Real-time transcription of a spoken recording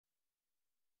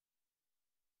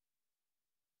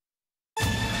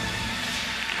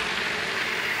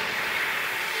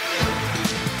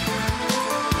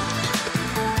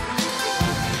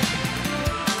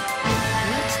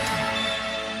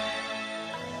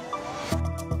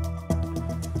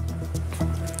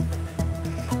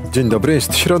Dzień dobry,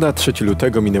 jest środa, 3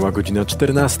 lutego, minęła godzina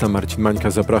 14. Marcin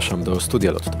Mańka, zapraszam do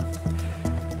Studia Lotto.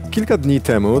 Kilka dni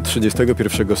temu,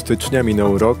 31 stycznia,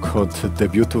 minął rok od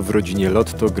debiutu w rodzinie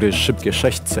Lotto gry Szybkie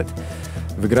 600.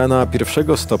 Wygrana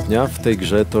pierwszego stopnia w tej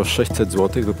grze to 600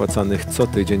 zł wypłacanych co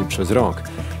tydzień przez rok.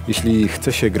 Jeśli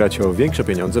chce się grać o większe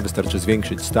pieniądze, wystarczy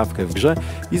zwiększyć stawkę w grze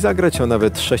i zagrać o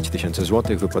nawet 6000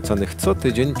 zł wypłacanych co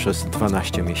tydzień przez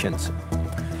 12 miesięcy.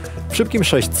 W Szybkim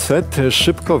 600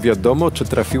 szybko wiadomo, czy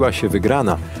trafiła się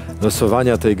wygrana.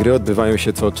 Losowania tej gry odbywają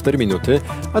się co 4 minuty,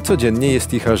 a codziennie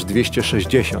jest ich aż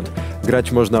 260.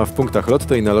 Grać można w punktach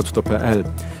Lotto i na lotto.pl.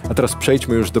 A teraz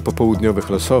przejdźmy już do popołudniowych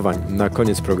losowań. Na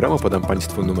koniec programu podam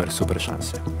Państwu numer super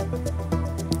szansy.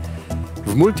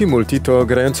 W Multi to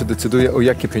grający decyduje, o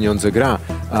jakie pieniądze gra,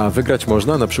 a wygrać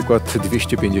można na przykład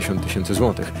 250 000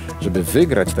 złotych. Żeby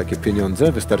wygrać takie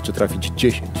pieniądze, wystarczy trafić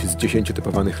 10 z 10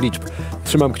 typowanych liczb.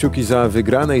 Trzymam kciuki za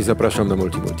wygrane i zapraszam na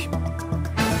Multi.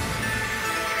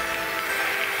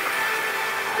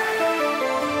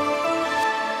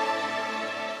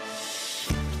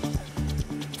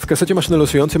 W kasecie maszyny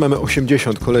losującej mamy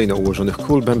 80 kolejno ułożonych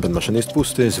kul, bęben maszyny jest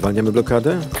pusty, zwalniamy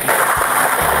blokadę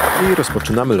i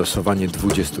rozpoczynamy losowanie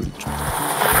 20 liczb.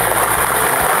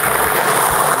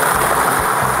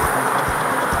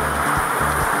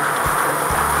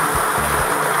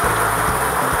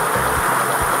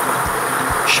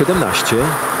 Siedemnaście,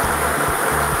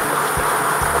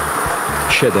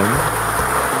 7,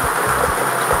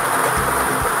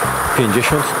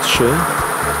 53,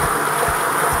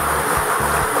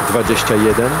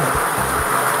 21,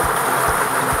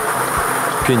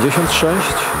 56,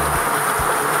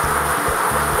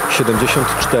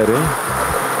 74,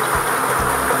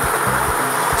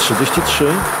 33,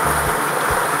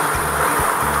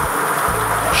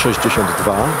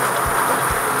 62,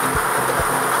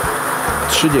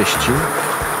 30,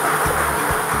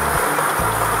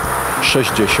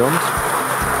 60,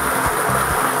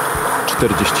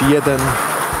 41,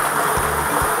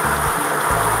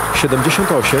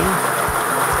 78,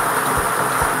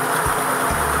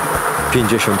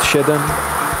 57,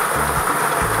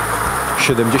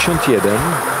 71,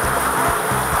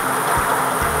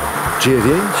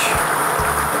 9,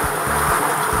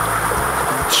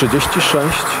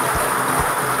 36,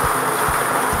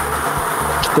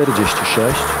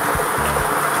 46,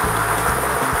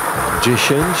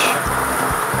 10,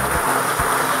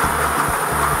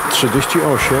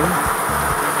 38,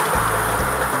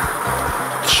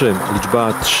 3.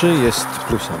 Liczba 3 jest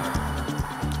plusem.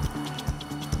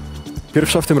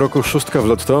 Pierwsza w tym roku szóstka w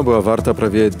Lotto była warta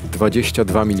prawie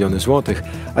 22 miliony złotych,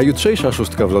 a jutrzejsza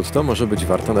szóstka w Lotto może być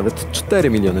warta nawet 4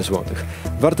 miliony złotych.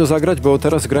 Warto zagrać, bo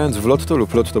teraz grając w Lotto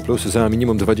lub Lotto Plus za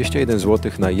minimum 21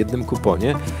 zł na jednym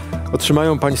kuponie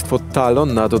otrzymają Państwo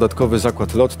talon na dodatkowy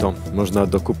zakład Lotto. Można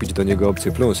dokupić do niego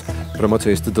opcję Plus.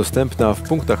 Promocja jest dostępna w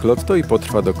punktach Lotto i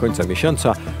potrwa do końca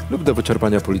miesiąca lub do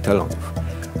wyczerpania puli talonów.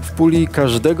 W puli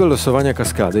każdego losowania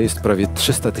Kaskady jest prawie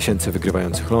 300 000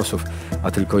 wygrywających losów,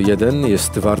 a tylko jeden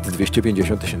jest wart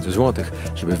 250 000 złotych.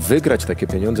 Żeby wygrać takie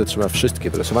pieniądze, trzeba wszystkie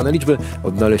wylosowane liczby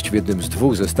odnaleźć w jednym z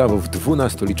dwóch zestawów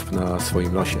 12 liczb na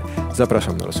swoim losie.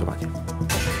 Zapraszam na losowanie.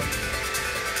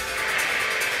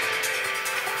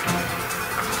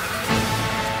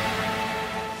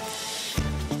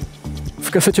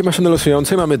 W kasecie maszyny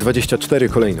losującej mamy 24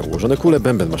 kolejno ułożone kule,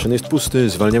 bęben maszyny jest pusty,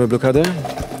 zwalniamy blokadę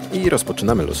i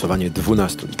rozpoczynamy losowanie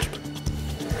 12 liczb.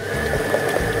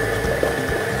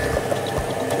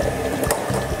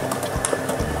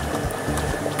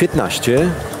 Piętnaście,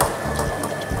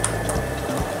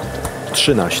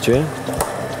 13,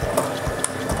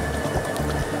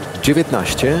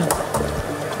 19,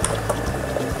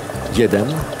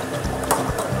 1,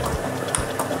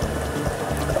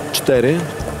 4,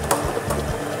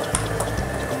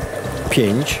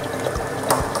 5,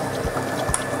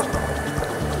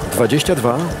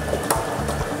 22,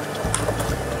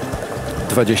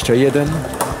 21,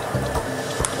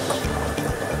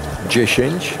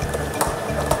 10,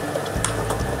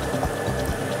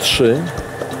 3,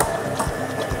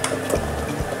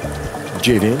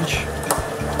 9,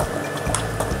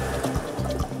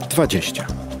 20.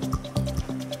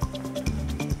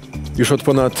 Już od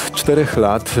ponad 4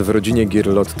 lat w rodzinie gier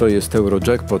Lotto jest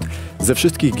Eurojackpot. Ze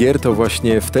wszystkich gier to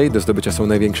właśnie w tej do zdobycia są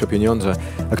największe pieniądze.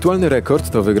 Aktualny rekord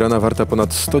to wygrana warta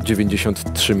ponad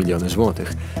 193 miliony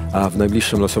złotych, a w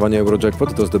najbliższym losowaniu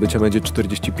Eurojackpot do zdobycia będzie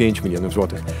 45 milionów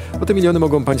złotych. O te miliony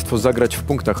mogą Państwo zagrać w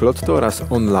punktach Lotto oraz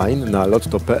online na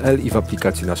lotto.pl i w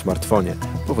aplikacji na smartfonie.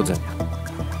 Powodzenia!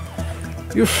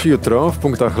 Już jutro w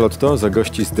punktach Lotto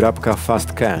zagości zdrabka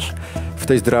Fast Cash. W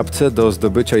tej zdrabce do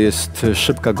zdobycia jest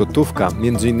szybka gotówka,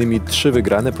 m.in. 3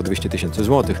 wygrane po 200 000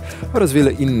 złotych oraz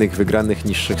wiele innych wygranych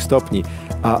niższych stopni,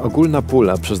 a ogólna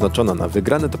pula przeznaczona na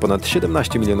wygrane to ponad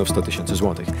 17 100 000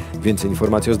 złotych. Więcej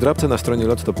informacji o zdrabce na stronie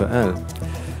lotto.pl.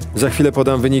 Za chwilę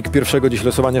podam wynik pierwszego dziś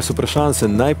losowania Super Szansy.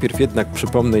 Najpierw jednak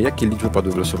przypomnę, jakie liczby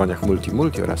padły w losowaniach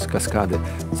Multi oraz Kaskady.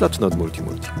 Zacznę od Multi.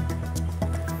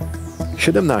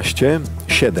 17,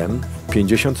 7,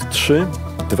 53,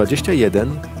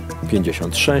 21,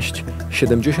 56,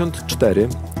 74,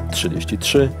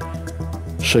 33,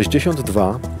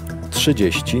 62,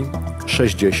 30,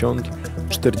 60,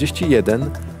 41,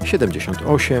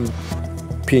 78,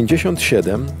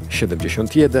 57,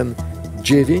 71,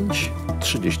 9,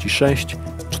 36,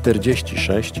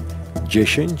 46,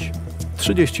 10,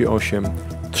 38,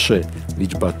 3.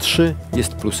 Liczba 3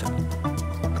 jest plusem.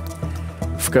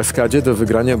 W Kaskadzie do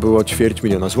wygrania było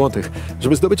 250 000 złotych.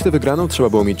 Żeby zdobyć tę wygraną, trzeba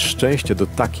było mieć szczęście do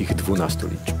takich 12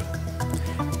 liczb.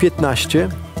 15,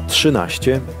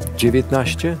 13,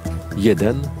 19,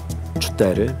 1,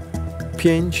 4,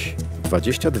 5,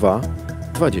 22,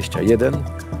 21,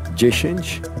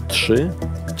 10, 3,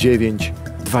 9,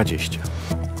 20.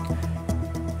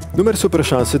 Numer Super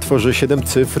Szansy tworzy 7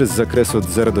 cyfr z zakresu od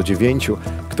 0 do 9.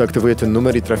 Kto aktywuje ten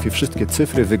numer i trafi wszystkie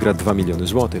cyfry, wygra 2 miliony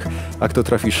złotych. A kto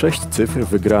trafi 6 cyfr,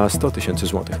 wygra 100 000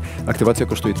 złotych. Aktywacja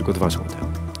kosztuje tylko 2 zł.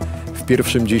 W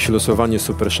pierwszym dziś losowaniu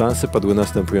Super Szansy padły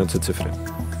następujące cyfry: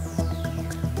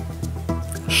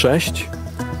 6,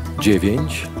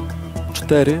 9,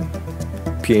 4,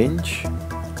 5,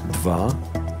 2,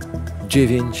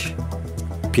 9,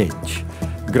 5.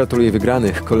 Gratuluję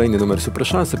wygranych. Kolejny numer Super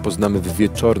Szansy poznamy w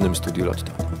wieczornym studiu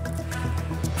Lotto.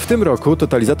 W tym roku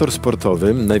totalizator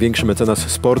sportowy, największy mecenas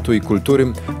sportu i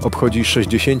kultury, obchodzi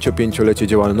 65-lecie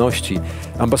działalności.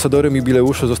 Ambasadorem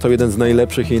jubileuszu został jeden z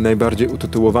najlepszych i najbardziej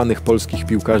utytułowanych polskich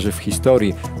piłkarzy w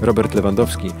historii, Robert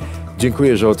Lewandowski.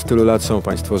 Dziękuję, że od tylu lat są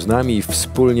Państwo z nami i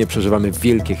wspólnie przeżywamy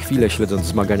wielkie chwile, śledząc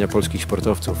zmagania polskich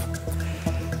sportowców.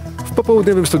 W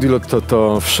popołudniowym studiu Lotto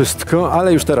to wszystko,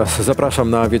 ale już teraz zapraszam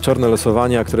na wieczorne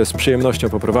losowania, które z przyjemnością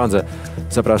poprowadzę.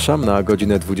 Zapraszam na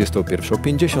godzinę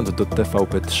 21:50 do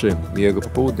TVP3. Miłego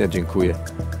popołudnia, dziękuję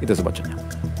i do zobaczenia.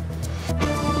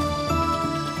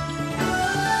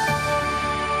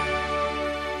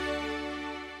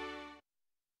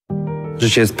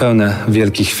 Życie jest pełne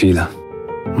wielkich chwil.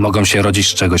 Mogą się rodzić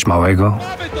z czegoś małego,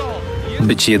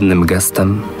 być jednym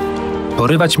gestem,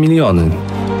 porywać miliony.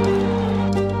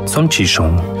 Są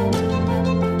ciszą,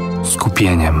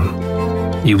 skupieniem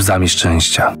i łzami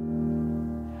szczęścia.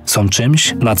 Są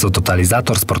czymś, na co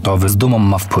totalizator sportowy z dumą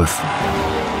ma wpływ.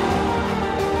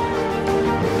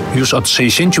 Już od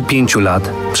 65 lat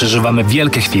przeżywamy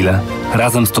wielkie chwile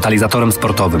razem z totalizatorem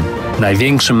sportowym,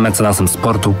 największym mecenasem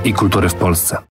sportu i kultury w Polsce.